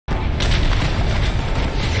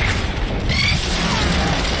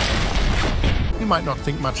might not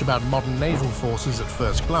think much about modern naval forces at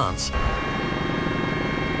first glance.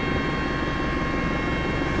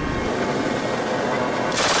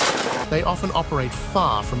 They often operate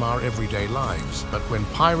far from our everyday lives, but when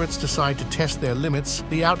pirates decide to test their limits,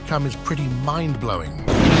 the outcome is pretty mind-blowing.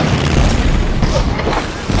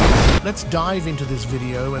 Let's dive into this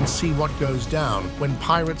video and see what goes down when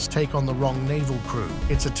pirates take on the wrong naval crew.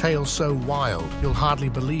 It's a tale so wild, you'll hardly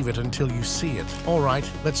believe it until you see it. Alright,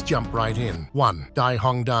 let's jump right in. 1. Dai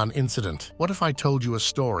Hong Dan Incident. What if I told you a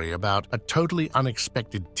story about a totally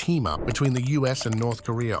unexpected team-up between the US and North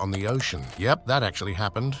Korea on the ocean? Yep, that actually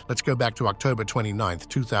happened. Let's go back to October 29th,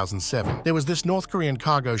 2007. There was this North Korean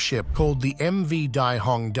cargo ship called the MV Dai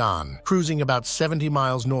Hong Dan, cruising about 70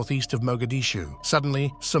 miles northeast of Mogadishu.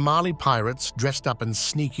 Suddenly, Somali pirates, dressed up and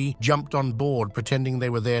sneaky, jumped on board pretending they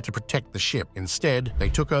were there to protect the ship. Instead, they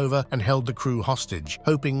took over and held the crew hostage,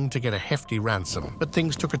 hoping to get a hefty ransom. But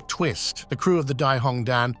things took a twist. The crew of the Dai Hong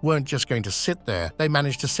Dan weren't just going to sit there. They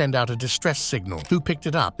managed to send out a distress signal. Who picked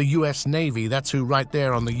it up? The US Navy. That's who, right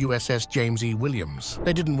there on the USS James E. Williams.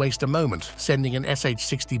 They didn't waste a moment, sending an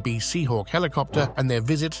SH-60B Seahawk helicopter and their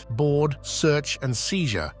visit, board, search and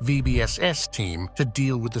seizure VBSS team to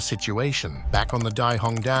deal with the situation. Back on the Dai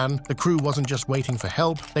Hong Dan, the crew wasn't just waiting for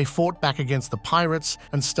help, they fought back against the pirates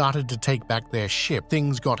and started to take back their ship.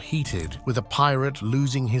 Things got heated, with a pirate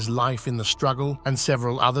losing his life in the struggle and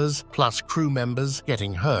several others, plus crew members,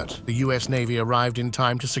 getting hurt. The US Navy arrived in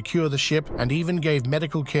time to secure the ship and even gave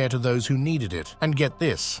medical care to those who needed it. And get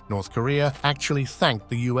this, North Korea actually thanked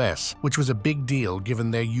the US, which was a big deal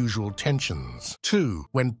given their usual tensions. 2.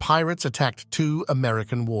 When pirates attacked 2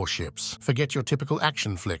 American warships. Forget your typical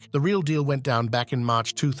action flick. The real deal went down back in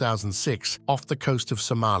March 2006 off the coast of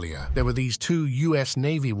Somalia. There were these 2 US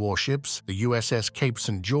Navy warships, the USS Cape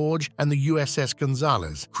St. George and the USS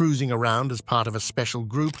Gonzales, cruising around as part of a special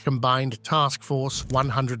group combined Task Force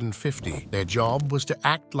 150. Their job was to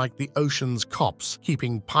act like the ocean's cops,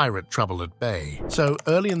 keeping pirate trouble at bay. So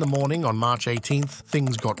early in the morning on March 18th,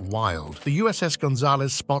 things got wild. The USS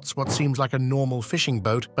Gonzales spots what seems like a normal fishing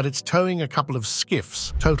boat, but it's towing a couple of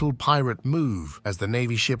skiffs. Total pirate move. As the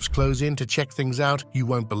Navy ships close in to check things out, you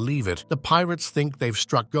won't believe it. The pirates think they've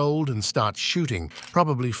struck gold and start shooting,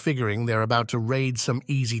 probably figuring they're about to raid some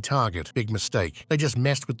easy target. Big mistake. They just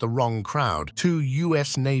messed with the wrong crowd. 2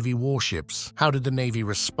 US Navy warships. How did the Navy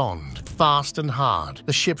respond? Fast and hard.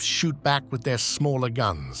 The ships shoot back with their smaller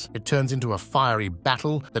guns. It turns into a fiery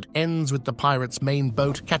battle that ends with the pirates' main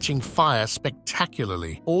boat catching fire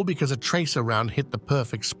spectacularly, all because a tracer round hit the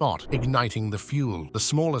perfect spot, igniting the fuel. The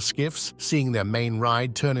smaller skiffs, seeing their main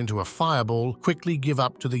ride turn into a fireball, quickly give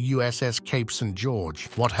up to the USS Cape St. George.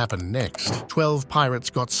 What happened next? 12 pirates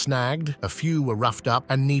got snagged, a few were roughed up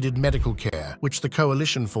and needed medical care, which the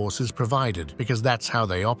coalition forces provided, because that's how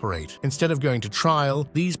they operate. Instead of going to trial,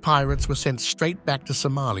 these pirates were sent straight back to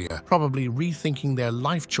Somalia, probably rethinking their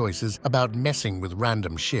life choices about messing with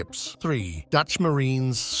random ships. 3. Dutch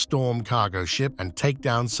Marines storm cargo ship and take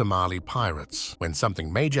down Somali pirates. When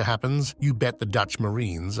something major happens, you bet the Dutch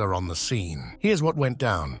Marines are on the scene. Here's what went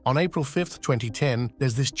down. On April 5th, 2010,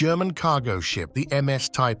 there's this German cargo ship, the MS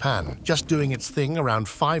Taipan, just doing its thing around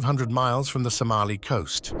 500 miles from the Somali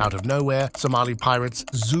coast. Out of nowhere, Somali pirates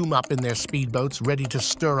zoom up in their speedboats ready to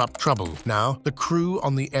stir up trouble. Now, the crew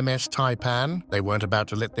on the MS Taipan, they weren't about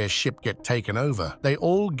to let their ship get taken over. They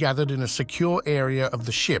all gathered in a secure area of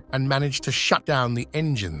the ship and managed to shut down the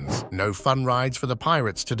engines. No fun rides for the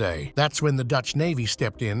pirates today. That's when the Dutch Navy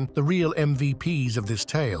stepped in, the real MVPs of this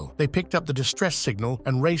tale. They picked up the distress signal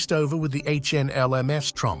and raced over with the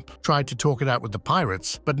HNLMS Tromp. Tried to talk it out with the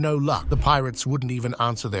pirates, but no luck. The pirates wouldn't even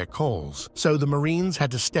answer their calls. So the Marines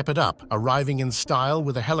had to step it up, arriving in style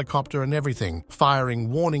with a helicopter and everything, firing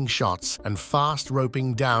warning shots and fast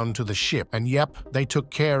roping down to the ship. And yep, they took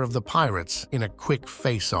care of the pirates in a quick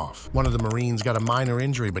face-off. One of the Marines got a minor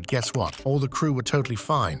injury, but guess what? All the crew were totally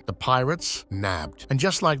fine. The pirates nabbed. And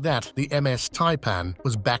just like that, the MS Taipan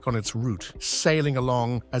was back on its route, sailing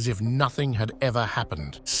along as if nothing had ever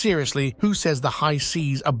happened. Seriously, who says the high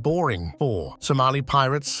seas are boring? 4. Somali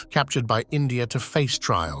pirates captured by India to face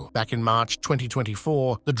trial. Back in March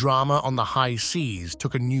 2024, the drama on the high seas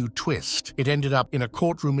took a new twist. It ended up in a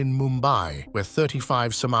courtroom in Mumbai, where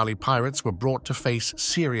 35 Somali pirates were brought to face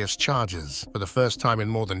serious charges. For the first time in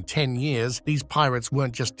more than 10 years, these pirates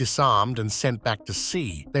weren't just disarmed and sent back to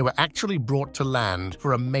sea. They were actually brought to land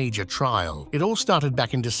for a major trial. It all started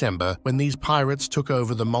back in December when these pirates took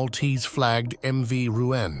over the Maltese-flagged MV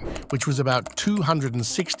Rouen, which was about 200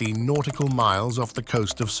 260 nautical miles off the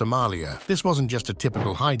coast of Somalia. This wasn't just a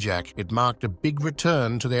typical hijack, it marked a big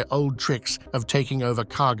return to their old tricks of taking over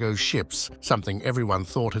cargo ships, something everyone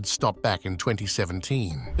thought had stopped back in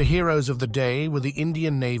 2017. The heroes of the day were the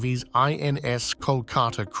Indian Navy's INS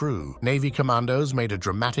Kolkata crew. Navy commandos made a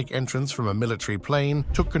dramatic entrance from a military plane,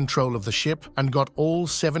 took control of the ship, and got all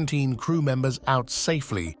 17 crew members out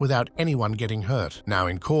safely without anyone getting hurt. Now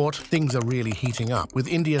in court, things are really heating up. With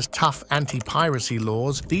India's tough anti-piracy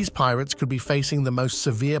laws, these pirates could be facing the most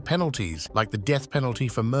severe penalties, like the death penalty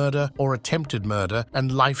for murder or attempted murder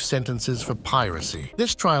and life sentences for piracy.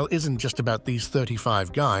 This trial isn't just about these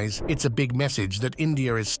 35 guys, it's a big message that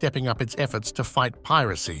India is stepping up its efforts to fight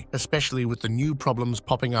piracy, especially with the new problems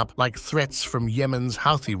popping up like threats from Yemen's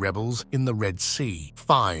Houthi rebels in the Red Sea.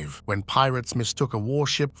 5. When pirates mistook a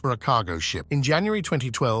warship for a cargo ship. In January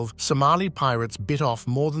 2012, Somali pirates bit off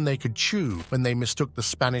more than they could chew when they mistook the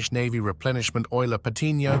Spanish Navy replenishment oiler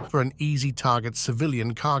Patino for an easy-target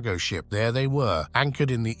civilian cargo ship. There they were,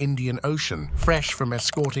 anchored in the Indian Ocean, fresh from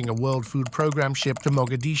escorting a World Food Program ship to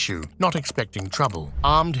Mogadishu, not expecting trouble.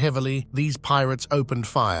 Armed heavily, these pirates opened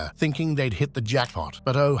fire, thinking they'd hit the jackpot.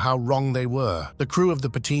 But oh, how wrong they were. The crew of the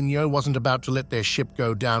Patino wasn't about to let their ship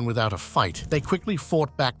go down without a fight. They quickly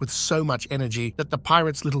fought back with so much energy that the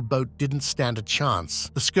pirates' little boat didn't stand a chance.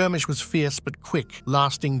 The skirmish was fierce but quick,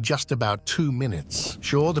 lasting just about 2 minutes.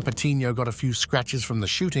 Sure, the Patino got a few scratches from the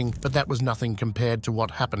shooting, but that was nothing compared to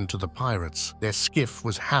what happened to the pirates. Their skiff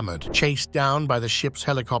was hammered, chased down by the ship's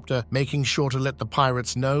helicopter, making sure to let the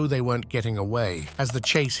pirates know they weren't getting away. As the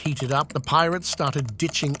chase heated up, the pirates started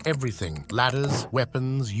ditching everything, ladders,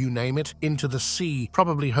 weapons, you name it, into the sea,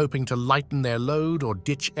 probably hoping to lighten their load or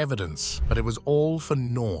ditch evidence. But it was all for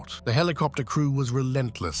naught. The helicopter crew was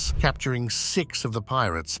relentless, capturing 6 of the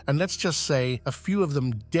pirates, and let's just say a few of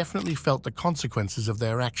them definitely felt the consequences of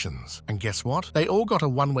their actions. And guess what? They all got a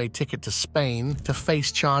one-way ticket to Spain to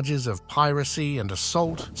face charges of piracy and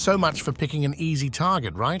assault. So much for picking an easy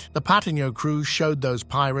target, right? The Patino crew showed those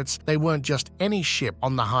pirates they weren't just any ship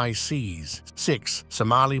on the high seas. 6.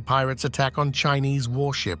 Somali pirates attack on Chinese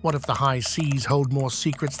warship. What if the high seas hold more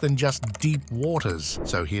secrets than just deep waters?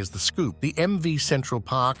 So here's the scoop. The MV Central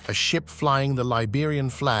Park, a ship flying the Liberian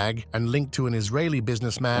flag and linked to an Israeli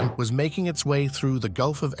businessman, was making its way through the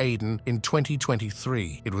Gulf of Aden in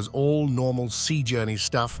 2023. It was all normal sea journey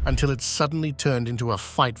stuff until it suddenly turned into a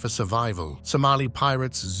fight for survival. Somali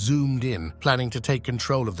pirates zoomed in, planning to take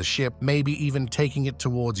control of the ship, maybe even taking it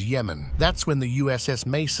towards Yemen. That's when the USS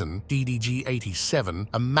Mason, DDG-87,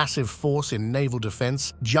 a massive force in naval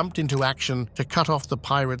defense, jumped into action to cut off the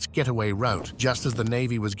pirates' getaway route. Just as the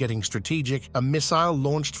Navy was getting strategic, a missile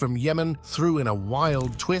launched from Yemen threw in a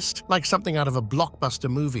wild twist, like something out of a blockbuster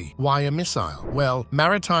movie. Why a missile? Well,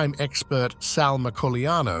 maritime expert Sal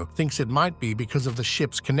Mercoliano thinks it might be because of the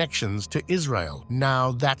ship's connections to Israel.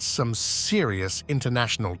 Now that's some serious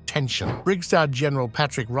international tension. Brigadier General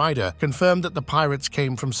Patrick Ryder confirmed that the pirates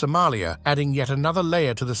came from Somalia, adding yet another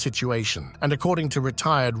layer to the situation. And according to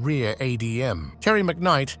retired Rear ADM Terry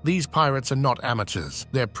McKnight, these pirates are not amateurs.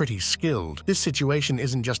 They're pretty skilled. This situation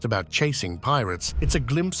isn't just about chasing pirates. It's a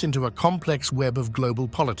glimpse into a complex web of global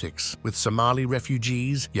politics, with Somali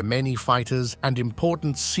refugees, Yemeni fighters, and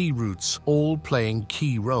important sea routes all playing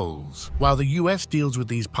key roles. While the US deals with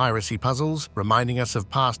these piracy puzzles, reminding us of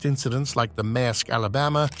past incidents like the Maersk,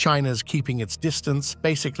 Alabama, China's keeping its distance,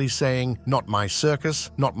 basically saying, not my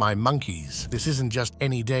circus, not my monkeys. This isn't just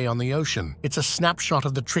any day on the ocean. It's a snapshot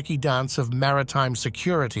of the tricky dance of maritime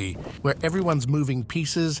security, where everyone's moving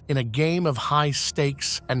pieces in a game of high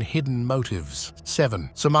stakes and hidden motives. 7.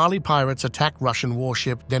 Somali pirates attack Russian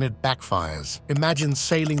warship, then it backfires. Imagine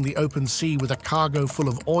sailing the open sea with a cargo full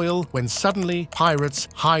of oil when suddenly pirates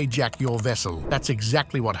hijack your vessel. That's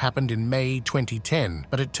exactly what happened in May 2010,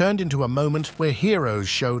 but it turned into a moment where heroes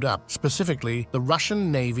showed up, specifically the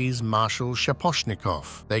Russian Navy's Marshal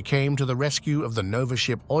Shaposhnikov. They came to the rescue of the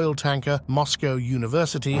Novaship oil tanker Moscow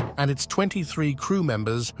University and its 23 crew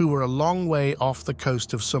members who were a long way off the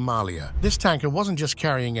coast of Somalia. This tanker wasn't just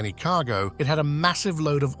carrying any cargo, it had a massive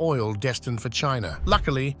load of oil destined for China.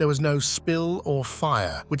 Luckily, there was no spill or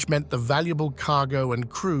fire, which meant the valuable cargo and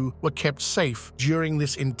crew were kept safe during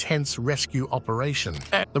this intense rescue operation.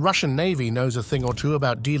 The Russian Navy knows a thing or two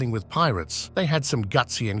about dealing with pirates. They had some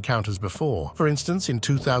gutsy encounters before. For instance, in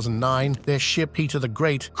 2009, their ship Peter the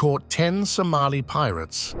Great caught 10 Somali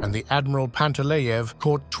pirates, and the Admiral Panteleiev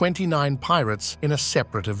caught 29 pirates in a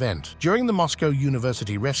separate event. During the Moscow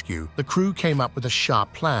University rescue, the crew came up with a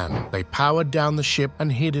sharp plan. They powered down the ship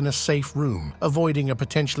and hid in a safe room, avoiding a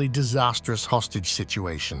potentially disastrous hostage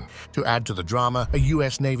situation. To add to the drama, a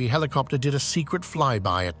US Navy helicopter did a secret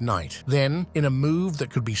flyby at night. night. Then, in a move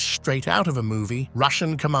that could be straight out of a movie,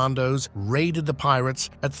 Russian commandos raided the pirates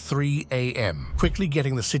at 3 a.m., quickly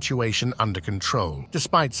getting the situation under control.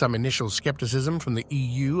 Despite some initial skepticism from the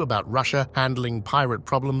EU about Russia handling pirate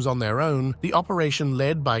problems on their own, the operation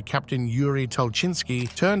led by Captain Yuri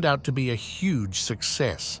Tolchinsky turned out to be a huge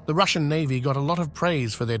success. The Russian Navy got a lot of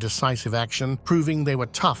praise for their decisive action, proving they were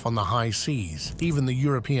tough on the high seas. Even the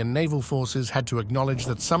European naval forces had to acknowledge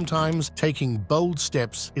that sometimes taking bold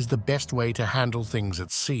steps is the best way to handle things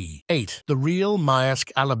at sea. 8. The real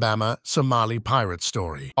Maersk, Alabama Somali pirate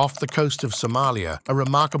story. Off the coast of Somalia, a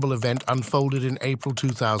remarkable event unfolded in April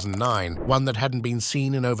 2009, one that hadn't been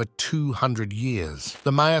seen in over 200 years.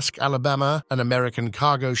 The Maersk, Alabama, an American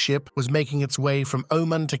cargo ship, was making its way from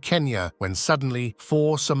Oman to Kenya when suddenly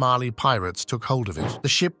 4 Somali pirates took hold of it. The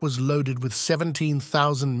ship was loaded with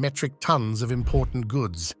 17,000 metric tons of important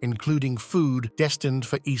goods, including food destined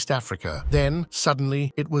for East Africa. Then,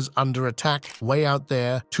 suddenly, it was under attack way out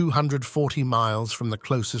there, 240 miles from the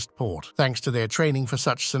closest port. Thanks to their training for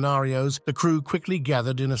such scenarios, the crew quickly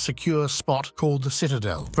gathered in a secure spot called the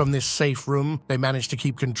Citadel. From this safe room, they managed to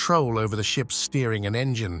keep control over the ship's steering and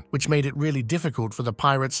engine, which made it really difficult for the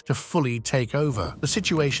pirates to fully take over. The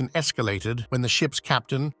situation escalated when the ship's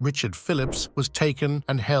captain, Richard Phillips, was taken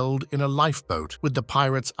and held in a lifeboat, with the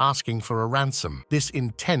pirates asking for a ransom. This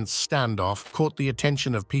intense standoff caught the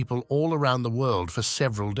attention of people all around the world for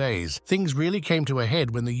several days. Things really came to a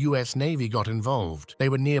head when the US Navy got involved. They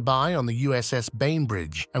were nearby on the USS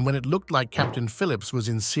Bainbridge, and when it looked like Captain Phillips was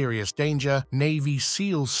in serious danger, Navy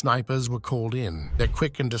SEAL snipers were called in. Their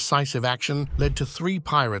quick and decisive action led to 3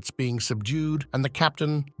 pirates being subdued and the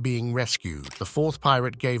captain being rescued. The 4th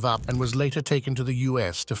pirate gave up and was later taken to the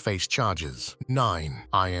US to face charges. 9.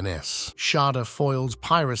 INS Sharda foils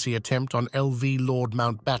piracy attempt on LV Lord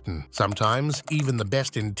Mountbatten. Sometimes, even the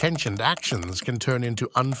best-intentioned actions can turn into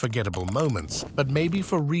unforgettable moments, but maybe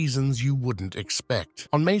for reasons you wouldn't expect.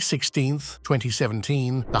 On May 16,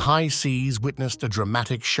 2017, the high seas witnessed a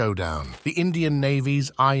dramatic showdown. The Indian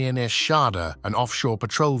Navy's INS Sharda, an offshore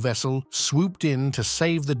patrol vessel, swooped in to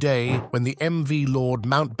save the day when the MV Lord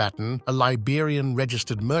Mountbatten, a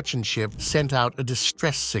Liberian-registered merchant ship, sent out a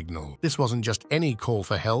distress signal. This wasn't just any call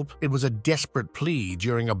for help, it was a desperate plea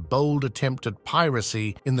during a bold attempt at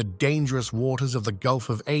piracy in the dangerous waters of the Gulf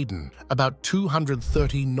of Aden, about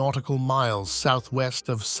 230 nautical miles southwest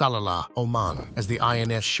of Salalah, Oman. As the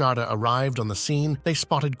INS Sharda arrived on the scene, they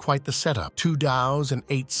spotted quite the setup. 2 dhows and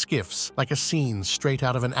 8 skiffs, like a scene straight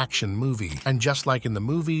out of an action movie. And just like in the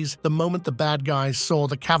movies, the moment the bad guys saw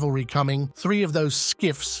the cavalry coming, 3 of those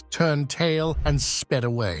skiffs turned tail and sped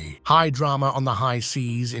away. High drama on the high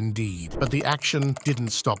seas indeed. But the action didn't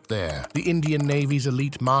stop there. The Indian Navy's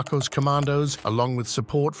elite Marcos commandos, along with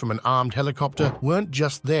support from an armed helicopter, weren't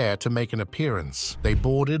just there to make an appearance. They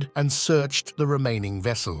boarded and searched the remaining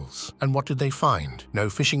vessels. And what did they find? No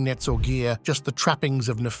fishing nets or gear, just the trappings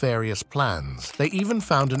of nefarious plans. They even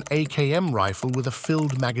found an AKM rifle with a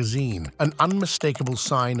filled magazine, an unmistakable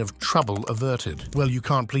sign of trouble averted. Well, you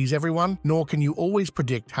can't please everyone, nor can you always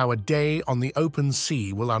predict how a day on the open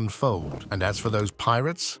sea will unfold. And as for those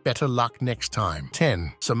pirates, better luck next time.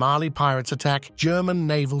 10. Somali pirates attack German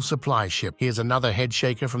naval supply ship. Here's another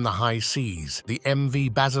headshaker from the high seas. The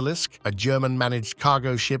MV Basilisk, a German-managed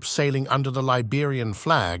cargo ship sailing under the Liberian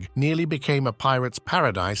flag, nearly became a pirate's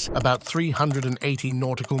paradise about 380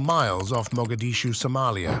 nautical miles off Mogadishu,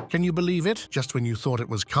 Somalia. Can you believe it? Just when you thought it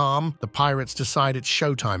was calm, the pirates decide it's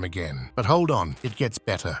showtime again. But hold on, it gets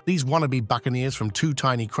better. These wannabe buccaneers from 2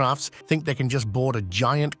 tiny crafts think they can just board a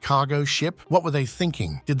giant cargo ship? What were they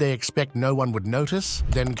thinking? Did they expect no one would notice?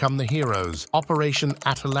 Then come the heroes. Operation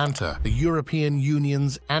Atalanta, the European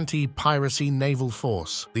Union's anti-piracy naval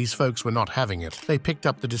force. These folks were not having it. They picked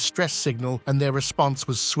up the distress signal and their response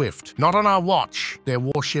was swift. Not on our watch! Their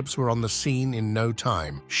warships were on the scene in no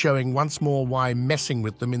time, showing once more why messing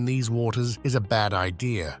with them in these waters is a bad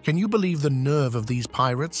idea. Can you believe the nerve of these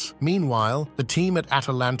pirates? Meanwhile, the team at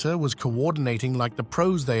Atalanta was coordinating like the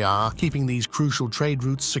pros they are, keeping these crucial trade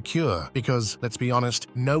routes secure. Because, let's be honest,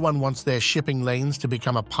 no one wants their shipping lanes to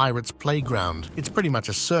become a pirate's playground. It's pretty much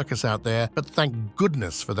a circus out there, but thank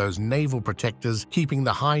goodness for those naval protectors keeping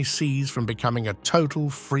the high seas from becoming a total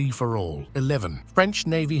free-for-all. 11. French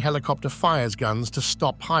Navy helicopter fires guns to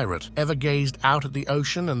stop pirate. Ever gazed out at the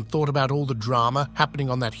ocean and thought about all the drama happening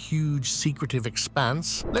on that huge, secretive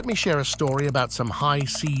expanse? Let me share a story about some high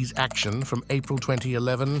seas action from April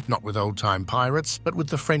 2011, not with old-time pirates, but with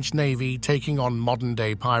the French Navy taking on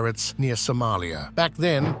modern-day pirates near Somalia. Back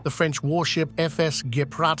then, the French warship FS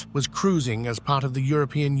Geprat was cruising as part of the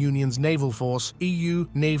European Union's naval force, EU,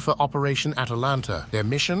 named for Operation Atalanta. Their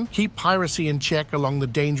mission? Keep piracy in check deck along the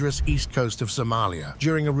dangerous east coast of Somalia.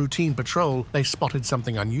 During a routine patrol, they spotted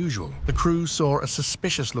something unusual. The crew saw a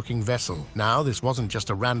suspicious-looking vessel. Now, this wasn't just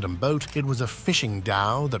a random boat, it was a fishing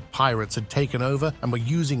dhow that pirates had taken over and were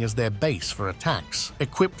using as their base for attacks.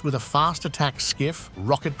 Equipped with a fast attack skiff,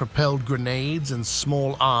 rocket-propelled grenades, and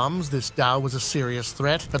small arms, this dhow was a serious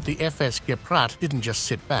threat, but the FS Geprat didn't just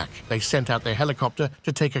sit back. They sent out their helicopter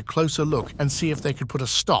to take a closer look and see if they could put a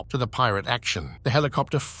stop to the pirate action. The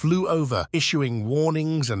helicopter flew over, issuing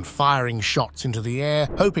warnings and firing shots into the air,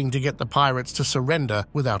 hoping to get the pirates to surrender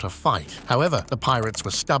without a fight. However, the pirates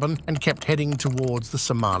were stubborn and kept heading towards the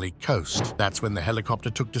Somali coast. That's when the helicopter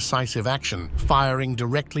took decisive action, firing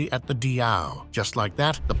directly at the dhow. Just like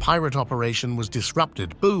that, the pirate operation was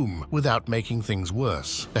disrupted, boom, without making things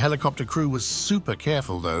worse. The helicopter crew was super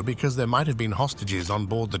careful, though, because there might have been hostages on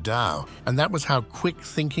board the dhow, and that was how quick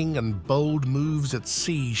thinking and bold moves at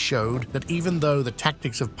sea showed that even though the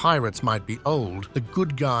tactics of pirates might be old, the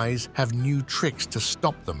good guys have new tricks to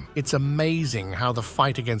stop them. It's amazing how the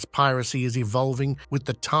fight against piracy is evolving with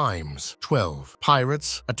the times. 12.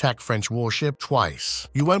 Pirates attack French warship twice.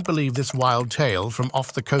 You won't believe this wild tale from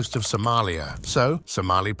off the coast of Somalia. So,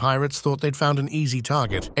 Somali pirates thought they'd found an easy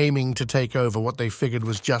target, aiming to take over what they figured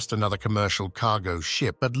was just another commercial cargo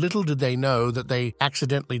ship. But little did they know that they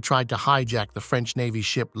accidentally tried to hijack the French Navy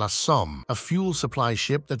ship La Somme, a fuel supply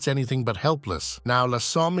ship that's anything but helpless. Now, La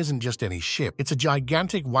Somme isn't just any ship. It's a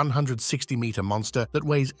gigantic 160-meter monster that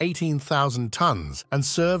weighs 18,000 tons and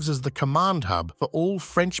serves as the command hub for all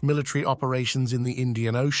French military operations in the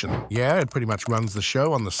Indian Ocean. Yeah, it pretty much runs the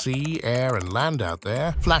show on the sea, air, and land out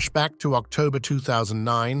there. Flashback to October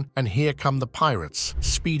 2009, and here come the pirates,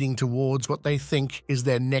 speeding towards what they think is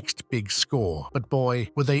their next big score. But boy,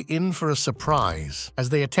 were they in for a surprise. As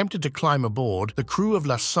they attempted to climb aboard, the crew of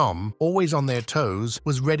La Somme, always on their toes,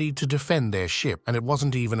 was ready to defend their ship, and it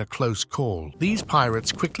wasn't even a close call. These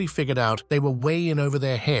pirates quickly figured out they were way in over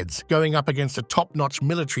their heads, going up against a top-notch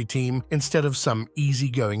military team instead of some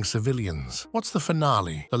easygoing civilians. What's the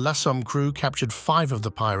finale? The La Somme crew captured 5 of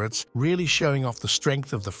the pirates, really showing off the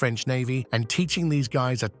strength of the French Navy and teaching these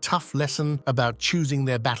guys a tough lesson about choosing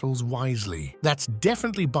their battles wisely. That's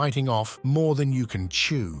definitely biting off more than you can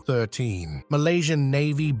chew. 13. Malaysian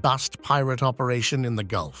Navy bust pirate operation in the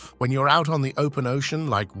Gulf. When you're out on the open ocean,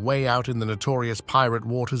 like way out in the notorious pirate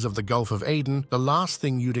waters of the Gulf of Aden, the last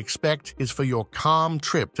thing you'd expect is for your calm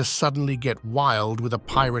trip to suddenly get wild with a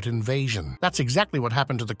pirate invasion. That's exactly what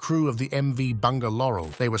happened to the crew of the MV Bunga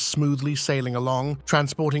Laurel. They were smoothly sailing along,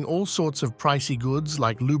 transporting all sorts of pricey goods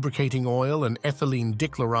like lubricating oil and ethylene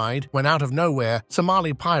dichloride, when out of nowhere,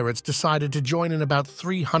 Somali pirates decided to join in about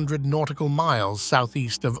 300 nautical miles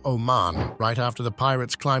southeast of Oman. Right after the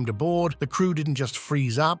pirates climbed aboard, the crew didn't just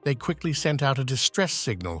freeze up, they quickly sent out a distress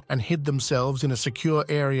signal and hid themselves in a secure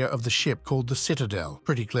area of the ship called the Citadel.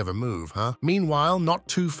 Pretty clever move, huh? Meanwhile, not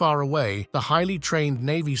too far away, the highly trained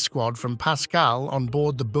Navy squad from Pascal on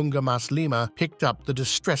board the Bunga Mas Lima picked up the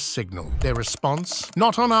distress signal. Their response?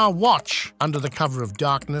 Not on our watch! Under the cover of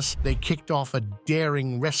darkness, they kicked off a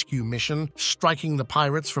daring rescue mission, striking the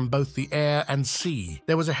pirates from both the air and sea.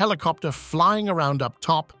 There was a helicopter flying around up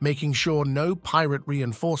top, making sure no pirate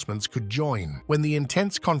reinforcements could join. When the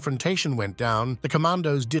intense confrontation went down, the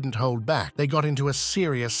commandos didn't hold back. They got into a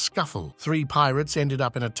serious scuffle. 3 pirates ended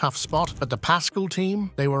up in a tough spot, but the Pascal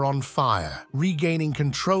team, they were on fire, regaining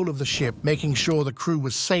control of the ship, making sure the crew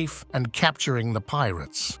was safe and capturing the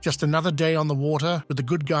pirates. Just another day on the water, with the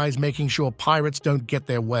good guys making sure pirates don't get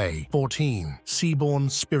their way. 14. Seaborne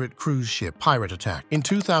Spirit cruise ship pirate attack. In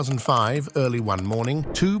 2005, early one morning,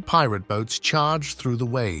 2 pirate boats charged through the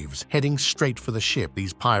waves, heading straight for the ship.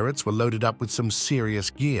 These pirates were loaded up with some serious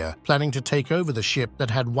gear, planning to take over the ship that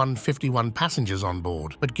had 151 passengers on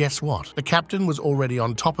board. But guess what? The captain was already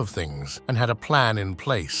on top of things and had a plan in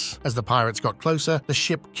place. As the pirates got closer, the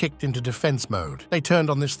ship kicked into defense mode. They turned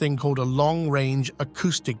on this thing called a long-range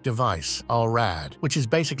acoustic device, or RAD, which is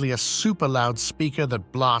basically a super loud speaker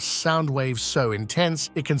that blasts sound waves so intense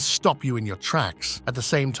it can stop you in your tracks. At the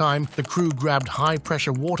same time, the crew grabbed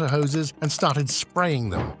high-pressure water hoses and started spraying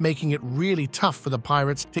them, making it really tough for the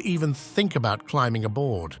pirates to even think about climbing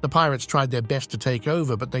aboard. The pirates tried their best to take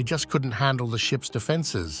over, but they just couldn't handle the ship's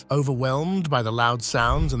defenses. Overwhelmed by the loud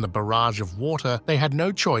sounds and the barrage of water, they had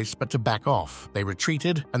no choice but to back off. They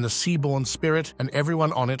retreated, and the Seaborne Spirit and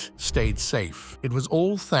everyone on it stayed safe. It was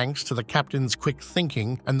all thanks to the captain's quick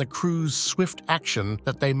thinking and the crew's swift action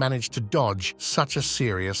that they managed to dodge such a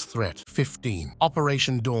serious threat. 15.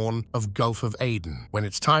 Operation Dawn of Gulf of Aden. When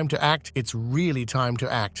it's time to act, it's really time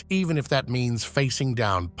to act, even if that means facing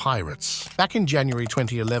down pirates. Back in January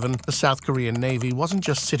 2011, the South Korean Navy wasn't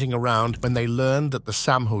just sitting around when they learned that the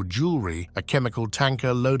Samho Jewelry, a chemical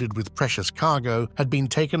tanker loaded with precious cargo, had been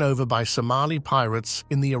taken over by Somali pirates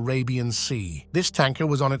in the Arabian Sea. This tanker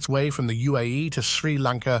was on its way from the UAE to Sri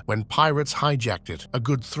Lanka when pirates hijacked it, a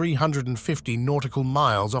good 350 nautical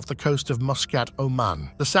miles off the coast of Muscat,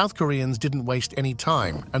 Oman. The South Koreans didn't waste any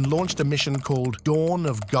time and launched a mission called Dawn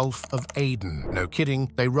of Gulf of Aden. No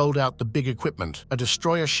kidding, they rolled out the big equipment, a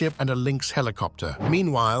destroyer ship and a Lynx helicopter.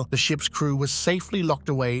 Meanwhile, the ship's crew was safely locked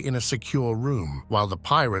away in a secure room, while the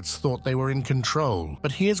pirates thought they were in control.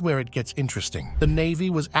 But here's where it gets interesting. The Navy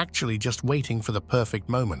was actually just waiting for the perfect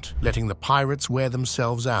moment, letting the pirates wear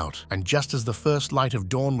themselves out. And just as the first light of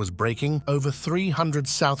dawn was breaking, over 300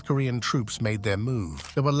 South Korean troops made their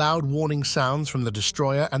move. There were loud warning sounds from the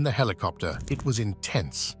destroyer and the helicopter. It was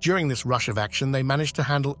intense. During this rush of action, they managed to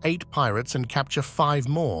handle 8 pirates and capture 5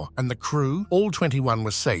 more. And the crew, all 21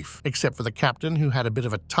 was safe, except for the captain, who had a bit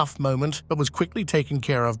of a tough moment but was quickly taken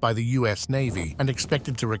care of by the US Navy and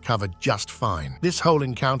expected to recover just fine. This whole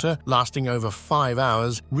encounter, lasting over 5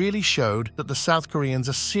 hours, really showed that the South Koreans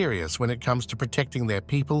are serious when it comes to protecting their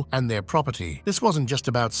people and their property. This wasn't just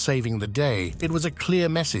about saving the day, it was a clear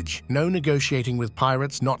message. No negotiating with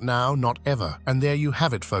pirates, not now, not ever. And there you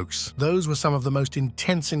have it, folks. Those were some of the most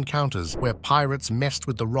intense encounters where pirates messed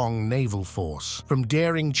with the wrong naval force. From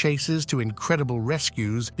daring chases to incredible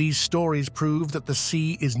rescues, these stories prove that the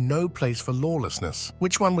sea is no place for lawlessness.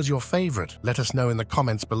 Which one was your favorite? Let us know in the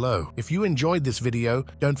comments below. If you enjoyed this video,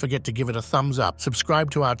 don't forget to give it a thumbs up,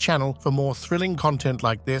 subscribe to our channel for more thrilling content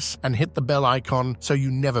like this, and hit the bell icon so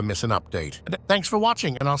you never miss an update. Thanks for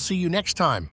watching, and I'll see you next time.